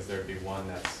apart because there'd be one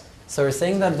that's... So we're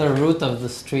saying that the root of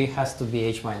this tree has to be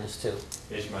h minus 2.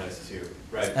 h minus 2,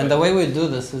 right. And the way we do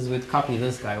this is we'd copy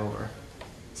this guy over.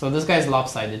 So this guy is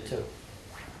lopsided too.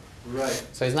 Right.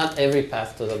 So it's not every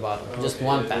path to the bottom, just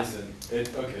one path.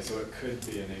 Okay, so it could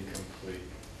be an incomplete.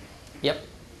 Yep.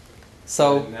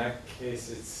 So But in that case,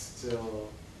 it's still,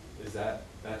 is that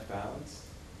balanced?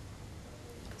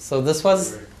 So this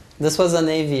was an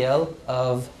AVL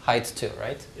of height 2,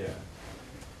 right? Yeah.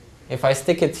 If I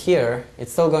stick it here,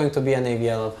 it's still going to be an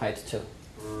AVL of height 2.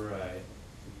 Right.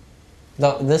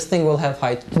 This thing will have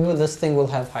height 2, this thing will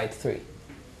have height 3.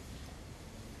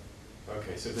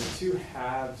 Okay, so the two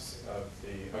halves of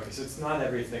the... Okay, so it's not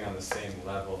everything on the same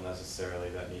level necessarily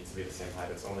that needs to be the same height.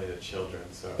 It's only the children,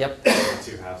 so... Yep. The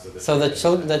two halves of the... So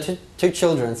the two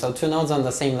children, so two nodes on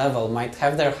the same level, might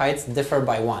have their heights differ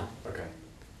by 1. Okay.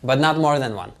 But not more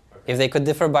than 1. Okay. If they could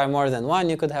differ by more than 1,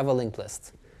 you could have a linked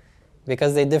list.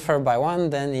 Because they differ by 1,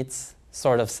 then it's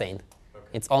sort of sane. Okay.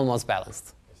 It's almost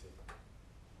balanced. I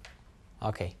see.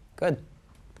 Okay, good.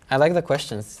 I like the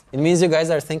questions. It means you guys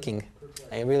are thinking.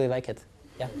 I really like it.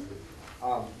 Yeah.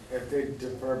 If they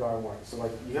differ by 1, so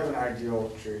like you have an ideal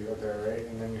tree out there, right?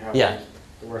 And then you have Yeah. like,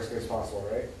 the worst case possible,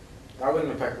 right? That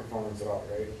wouldn't affect performance at all,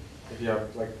 right? If you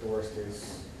have like the worst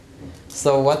case.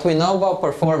 So what we know about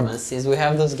performance is we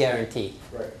have this guarantee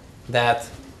Right. that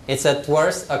it's at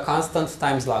worst a constant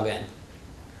times log n.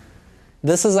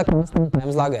 This is a constant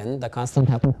times log n. The constant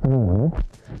happens to be 1.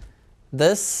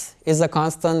 This is a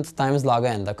constant times log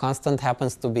n. The constant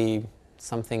happens to be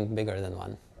something bigger than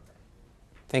 1.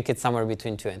 I think it's somewhere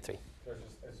between 2 and 3. So it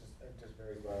just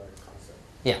varies by like constant.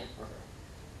 Yeah. Okay.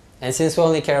 And since we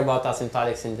only care about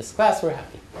asymptotics in this class, we're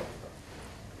happy.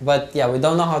 But yeah, we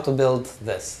don't know how to build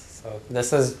this. So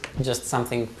this is just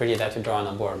something pretty that we draw on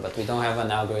a board, but we don't have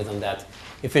an algorithm that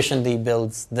efficiently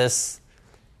builds this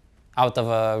out of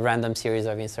a random series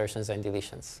of insertions and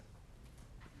deletions.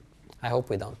 I hope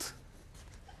we don't.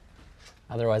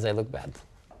 Otherwise, I look bad.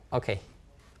 Okay,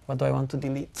 what do I want to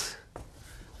delete?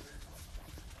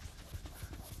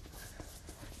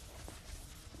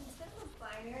 Instead of a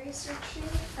binary search tree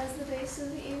as the base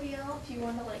of the AVL, if you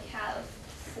want to like have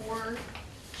 4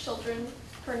 children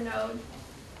per node,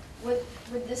 would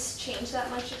this change that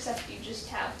much? Except you just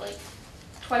have like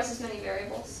twice as many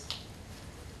variables.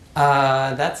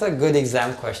 That's a good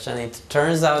exam question. It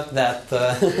turns out that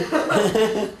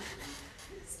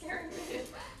Scaring me.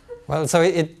 well, so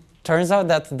it turns out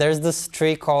that there's this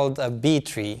tree called a B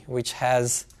tree, which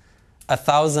has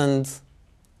 1,000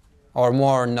 or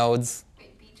more nodes.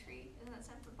 Wait, B tree? Isn't that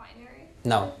stand for binary?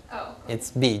 No, Oh. it's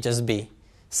B, just B.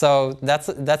 So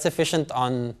that's efficient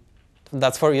on,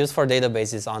 that's for used for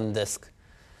databases on disk.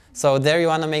 So there you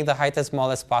want to make the height as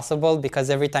small as possible because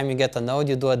every time you get a node,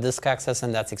 you do a disk access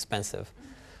and that's expensive.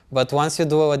 But once you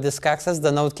do a disk access,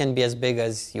 the node can be as big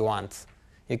as you want.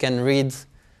 You can read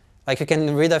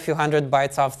a few hundred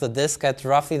bytes off the disk at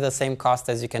roughly the same cost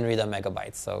as you can read a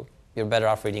megabyte. So you're better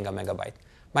off reading a megabyte.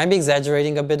 Might be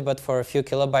exaggerating a bit, but for a few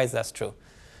kilobytes, that's true.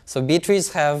 So B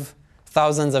trees have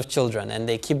thousands of children and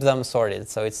they keep them sorted.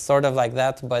 So it's sort of like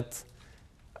that, but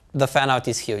the fan out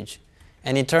is huge.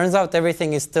 And it turns out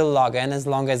everything is still log n as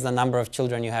long as the number of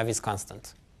children you have is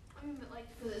constant. I mean, but like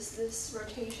for this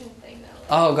rotation thing though.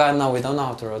 Oh god, no, we don't know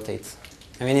how to rotate.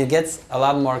 I mean, it gets a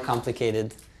lot more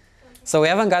complicated. So we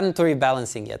haven't gotten to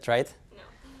rebalancing yet, right?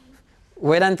 No.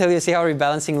 Wait until you see how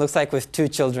rebalancing looks like with 2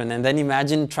 children, and then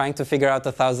imagine trying to figure out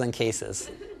 1,000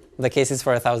 cases. The cases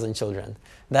for 1,000 children.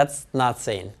 That's not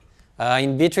sane.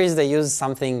 In B trees, they use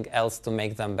something else to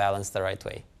make them balance the right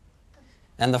way.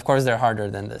 And of course, they're harder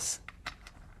than this.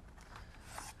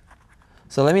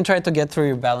 So let me try to get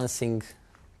through rebalancing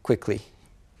quickly,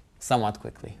 somewhat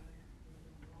quickly.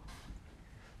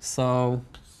 So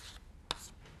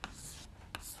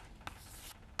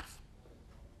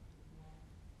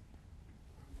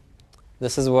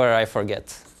this is where I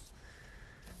forget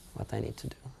what I need to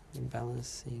do.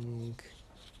 Rebalancing.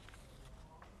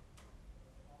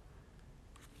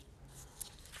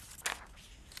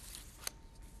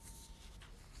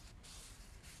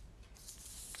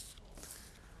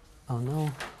 Oh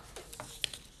no.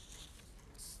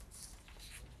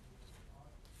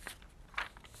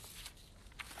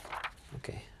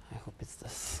 Okay, I hope it's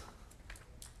this.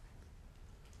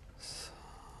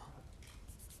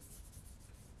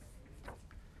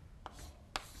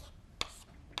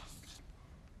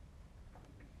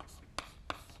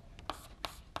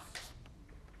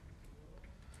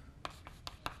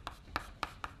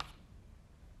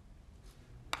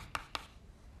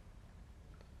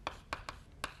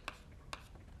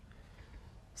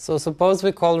 So suppose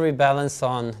we call rebalance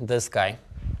on this guy.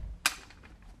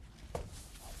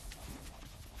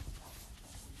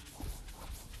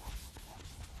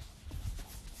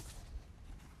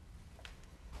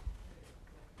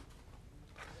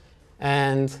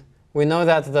 And we know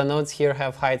that the nodes here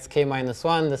have heights k minus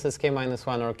 1. This is k minus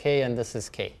 1 or k, and this is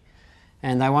k.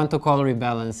 And I want to call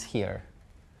rebalance here.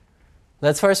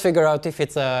 Let's first figure out if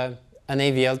it's an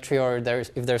AVL tree or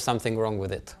if there's something wrong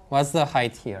with it. What's the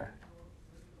height here?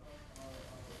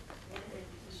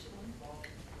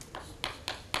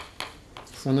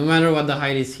 So no matter what the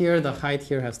height is here, the height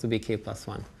here has to be k plus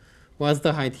 1. What's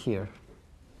the height here?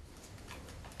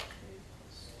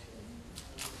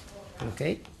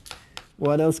 Okay.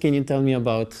 What else can you tell me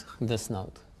about this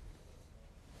node?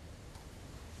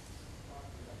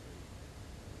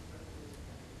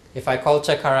 If I call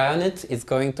check RI on it, it's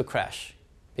going to crash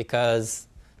because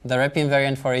the rep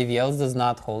invariant for AVLs does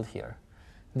not hold here.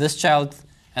 This child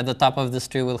at the top of this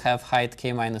tree will have height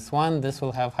k minus 1. This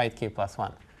will have height k plus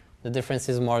 1. The difference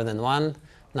is more than 1.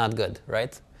 Not good,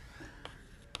 right?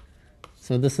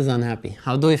 So this is unhappy.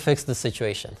 How do we fix the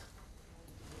situation?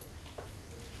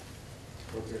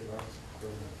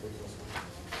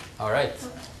 All right.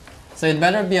 So it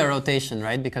better be a rotation,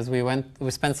 right? Because we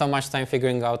spent so much time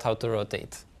figuring out how to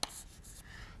rotate.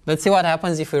 Let's see what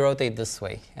happens if we rotate this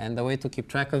way. And the way to keep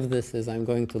track of this is I'm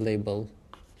going to label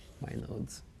my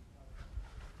nodes.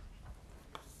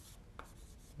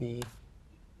 B,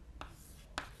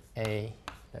 A,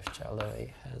 left child of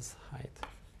A has height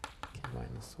k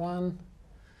minus 1.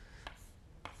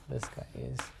 This guy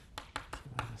is k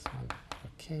minus 1 over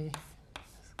k.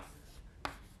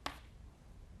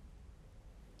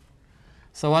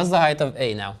 So what's the height of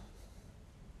A now?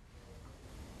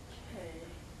 K.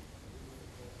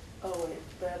 Oh wait,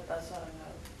 that's not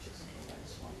enough. Just k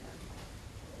minus 1 then.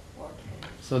 Or k.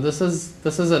 So this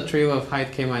is a tree of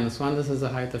height k minus 1. This is a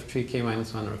height of tree k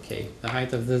minus 1 or k. The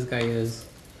height of this guy is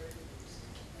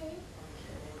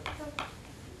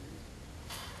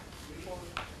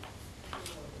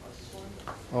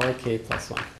or k plus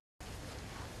 1.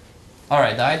 All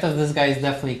right, the height of this guy is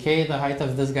definitely k. The height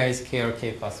of this guy is k or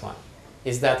k plus 1.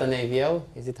 Is that an AVL?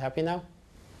 Is it happy now?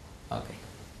 Okay.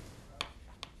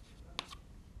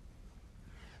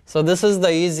 So this is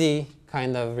the easy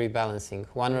kind of rebalancing.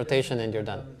 One rotation and you're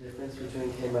done. The difference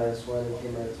between k minus 1 and k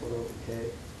minus 1 over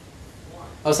k.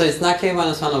 Oh, so it's not k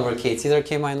minus 1 over k. It's either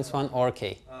k minus 1 or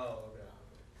k. Oh,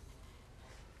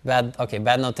 okay.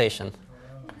 Bad notation.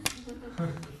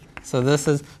 So this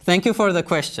is, thank you for the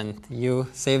question. You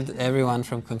saved everyone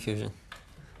from confusion.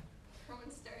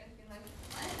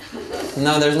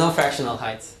 No, there's no fractional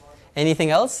heights.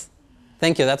 Anything else?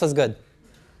 Thank you, that was good.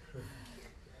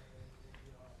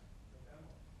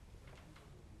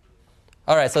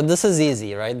 All right, so this is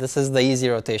easy, right? This is the easy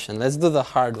rotation. Let's do the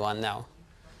hard one now.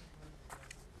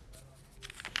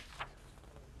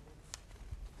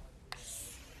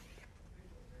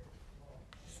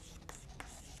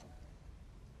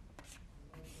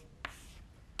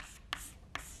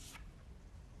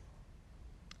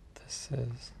 This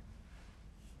is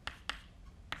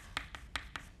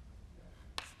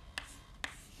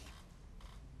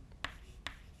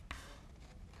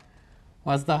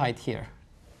what's the height here?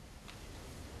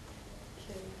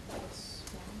 K plus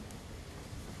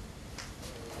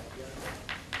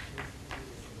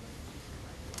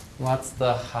 1. What's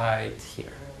the height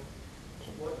here?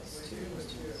 K plus 2.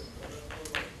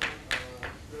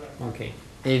 Okay.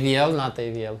 AVL, not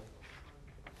AVL.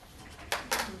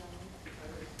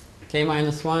 K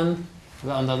minus 1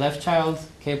 on the left child,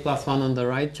 K plus 1 on the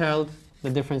right child. The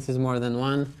difference is more than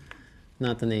 1,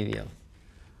 not an AVL.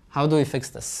 How do we fix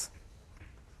this?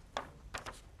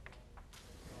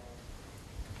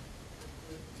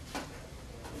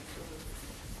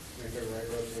 Make a right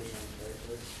rotation on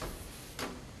characters.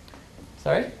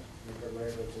 Sorry? Make a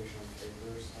right rotation on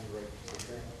characters and right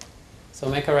clicker. So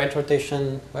make a right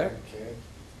rotation where? K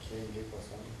and K plus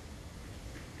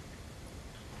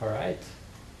 1. All right.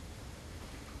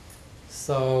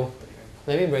 So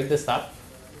let me break this up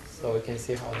so we can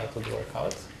see how that would work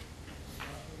out.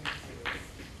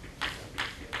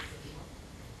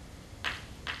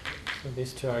 So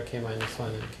these two are K minus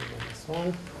 1 and K minus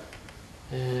 1.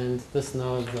 And this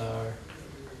nodes are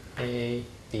A,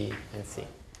 B, and C.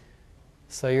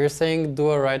 So you're saying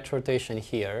do a right rotation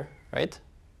here, right?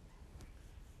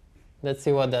 Let's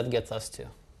see what that gets us to.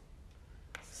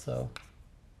 So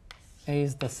A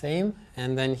is the same,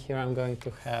 and then here I'm going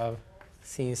to have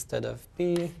C instead of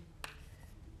B,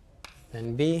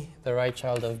 then B. The right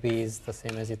child of B is the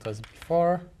same as it was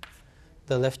before.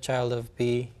 The left child of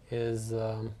B is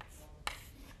a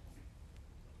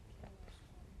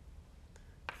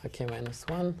K minus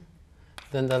 1.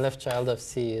 Then the left child of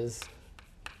C is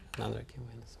another K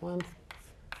minus 1.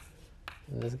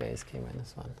 And this guy is K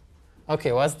minus 1.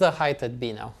 Okay, what's the height at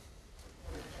B now?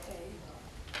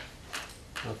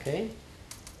 Okay.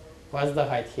 What's the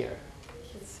height here?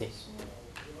 C.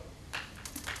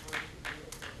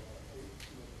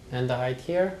 And the height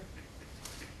here?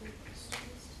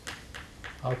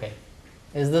 Okay.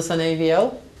 Is this an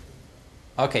AVL?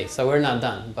 Okay, so we're not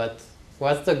done, but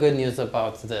what's the good news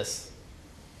about this?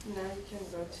 Now you can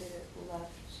rotate it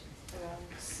left around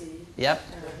C. Yep.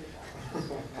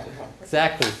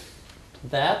 Exactly.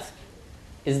 That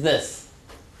is this.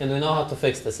 And we know how to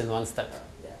fix this in one step.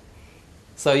 Yeah.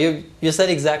 So you said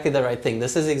exactly the right thing.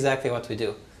 This is exactly what we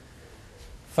do.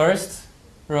 First,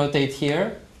 rotate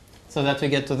here so that we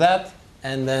get to that,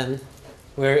 and then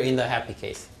we're in the happy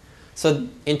case. So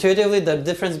intuitively, the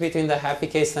difference between the happy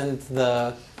case and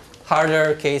the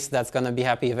harder case that's going to be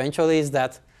happy eventually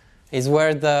is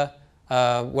where the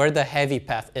heavy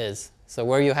path is. So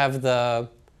where you have the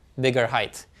bigger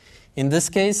height. In this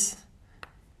case,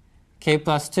 K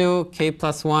plus 2, K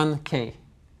plus 1, K.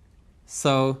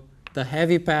 So the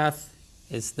heavy path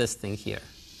is this thing here.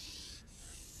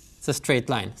 It's a straight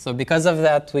line. So because of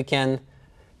that, we can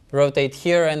rotate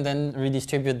here and then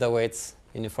redistribute the weights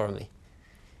uniformly.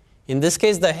 In this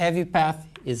case, the heavy path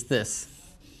is this.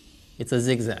 It's a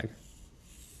zigzag.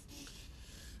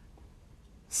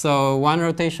 So one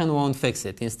rotation won't fix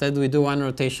it. Instead, we do one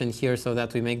rotation here so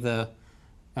that we make the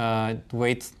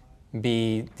weight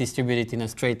be distributed in a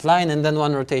straight line, and then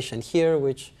one rotation here,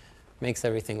 which makes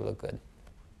everything look good.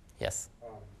 Yes?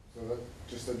 So that's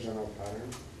just a general pattern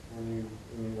when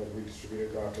you like redistribute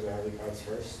it, go after the heavy paths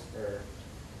first, or?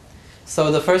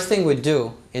 So the first thing we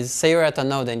do is, say you're at a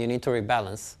node and you need to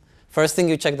rebalance. First thing,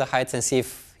 you check the heights and see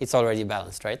if it's already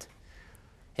balanced, right?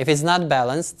 If it's not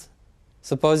balanced,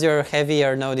 suppose your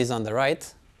heavier node is on the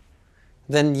right,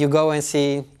 then you go and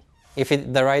see if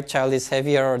the right child is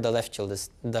heavier or the left child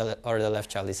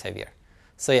is heavier.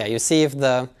 So yeah, you see if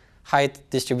the height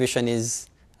distribution is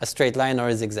a straight line or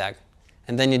a zigzag.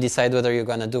 And then you decide whether you're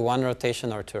going to do one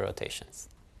rotation or two rotations.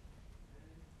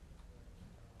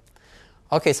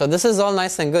 Okay, so this is all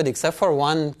nice and good, except for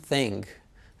one thing.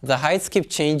 The heights keep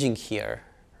changing here,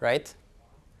 right?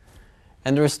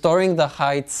 And we're storing the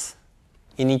heights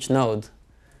in each node.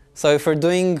 So if we're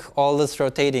doing all this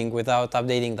rotating without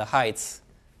updating the heights,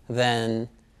 then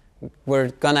we're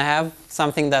going to have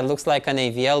something that looks like an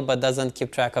AVL but doesn't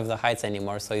keep track of the heights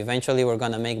anymore. So eventually we're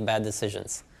going to make bad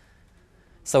decisions.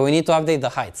 So we need to update the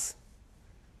heights.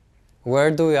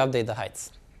 Where do we update the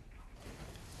heights?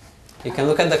 You can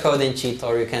look at the code and cheat,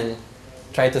 or you can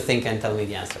try to think and tell me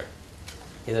the answer.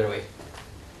 Either way.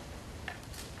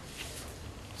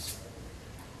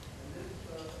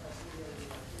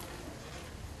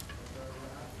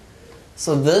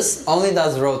 So this only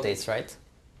does rotates, right?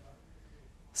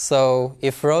 So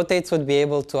if rotates would be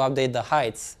able to update the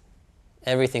heights,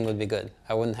 everything would be good.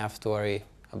 I wouldn't have to worry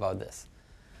about this.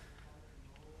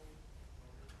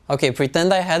 Okay,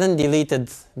 pretend I hadn't deleted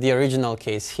the original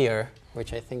case here,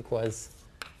 which I think was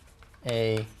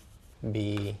A,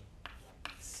 B,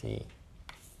 C,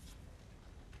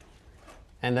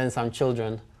 and then some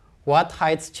children. What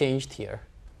heights changed here?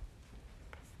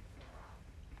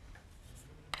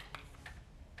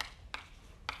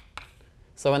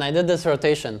 So when I did this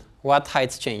rotation, what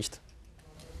heights changed?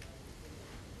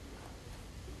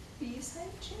 B's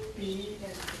height change? B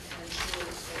and potentially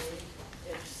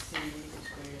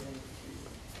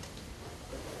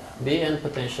B and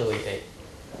potentially A.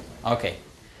 Okay.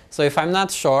 So if I'm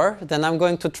not sure, then I'm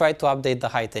going to try to update the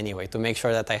height anyway to make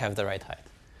sure that I have the right height.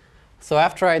 So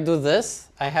after I do this,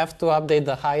 I have to update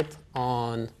the height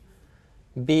on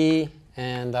B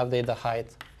and update the height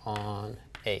on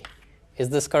A. Is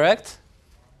this correct?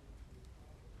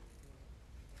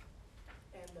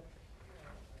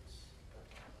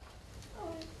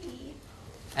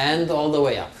 And all the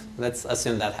way up. Let's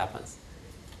assume that happens.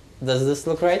 Does this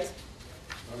look right?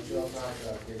 Don't you also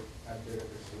have to update it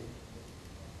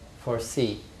For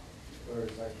C. or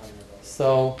is that kind of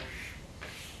So,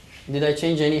 did I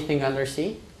change anything under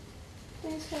C? I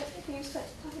think you start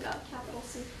talking about capital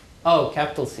C. Oh,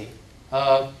 capital C.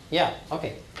 Yeah,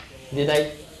 okay. Did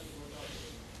I?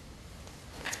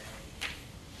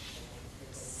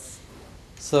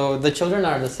 So the children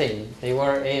are the same. They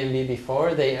were A and B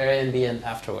before, they are A and B and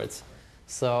afterwards.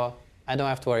 So I don't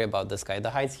have to worry about this guy. The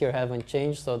heights here haven't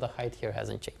changed, so the height here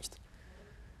hasn't changed.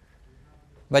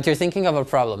 But you're thinking of a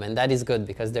problem, and that is good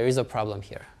because there is a problem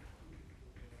here.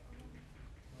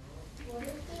 What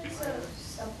if there's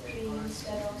a subtree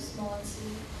instead of small c?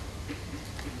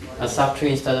 A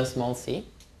subtree instead of small c?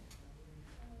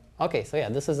 Okay, so yeah,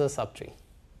 this is a subtree.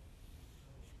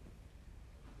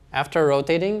 After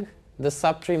rotating, the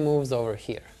subtree moves over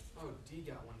here. Oh, D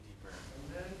got one deeper.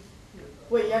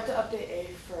 Wait, you have to update A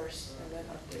first and then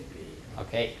update B.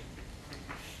 Okay.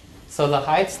 So the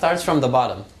height starts from the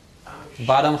bottom.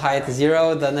 Bottom height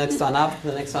 0, the next one up,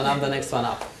 the next one up, the next one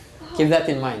up. Keep that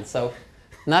in mind. So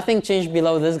nothing changed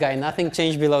below this guy, nothing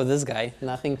changed below this guy,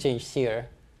 nothing changed here.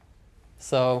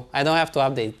 So I don't have to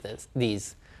update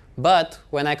these. But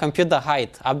when I compute the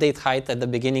height, update height at the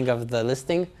beginning of the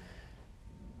listing,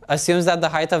 assumes that the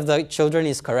height of the children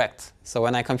is correct. So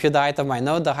when I compute the height of my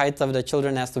node, the height of the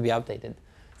children has to be updated.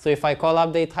 So if I call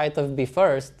update height of B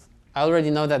first, I already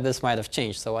know that this might have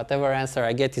changed. So whatever answer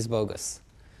I get is bogus.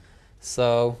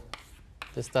 So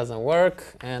this doesn't work,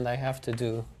 and I have to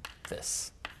do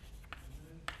this.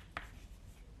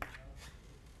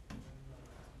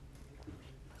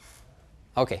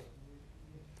 Okay.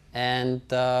 And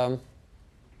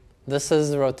this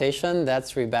is rotation.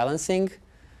 That's rebalancing.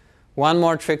 One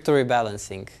more trick to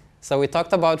rebalancing. So we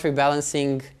talked about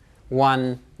rebalancing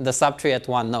the subtree at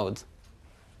one node.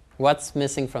 What's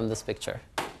missing from this picture?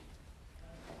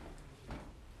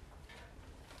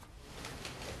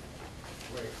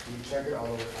 Wait, can you check it all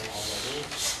over on all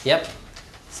levels? Yep.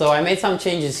 So I made some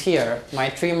changes here. My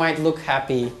tree might look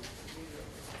happy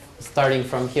starting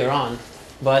from here on,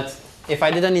 but if I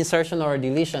did an insertion or a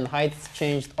deletion, height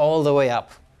changed all the way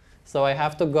up. So I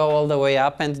have to go all the way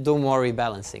up and do more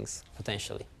rebalancings,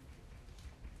 potentially.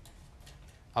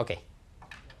 Okay.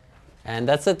 And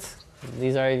that's it.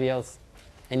 These are AVLs.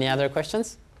 Any other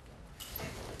questions?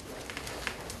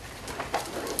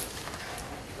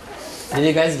 Did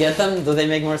you guys get them? Do they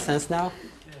make more sense now?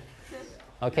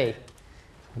 Okay.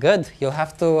 Good. You'll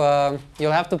have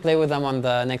to play with them on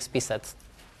the next P set.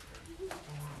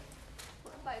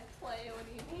 By play, what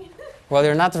do you mean? Well,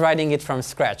 you're not writing it from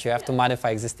scratch. You have to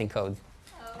modify existing code.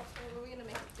 Oh, so what are we going to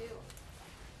make it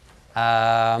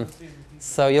do?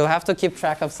 So you'll have to keep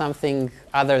track of something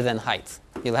other than height.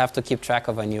 You'll have to keep track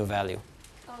of a new value.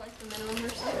 Oh, like the minimum or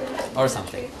something? Or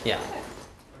something, yeah. Okay.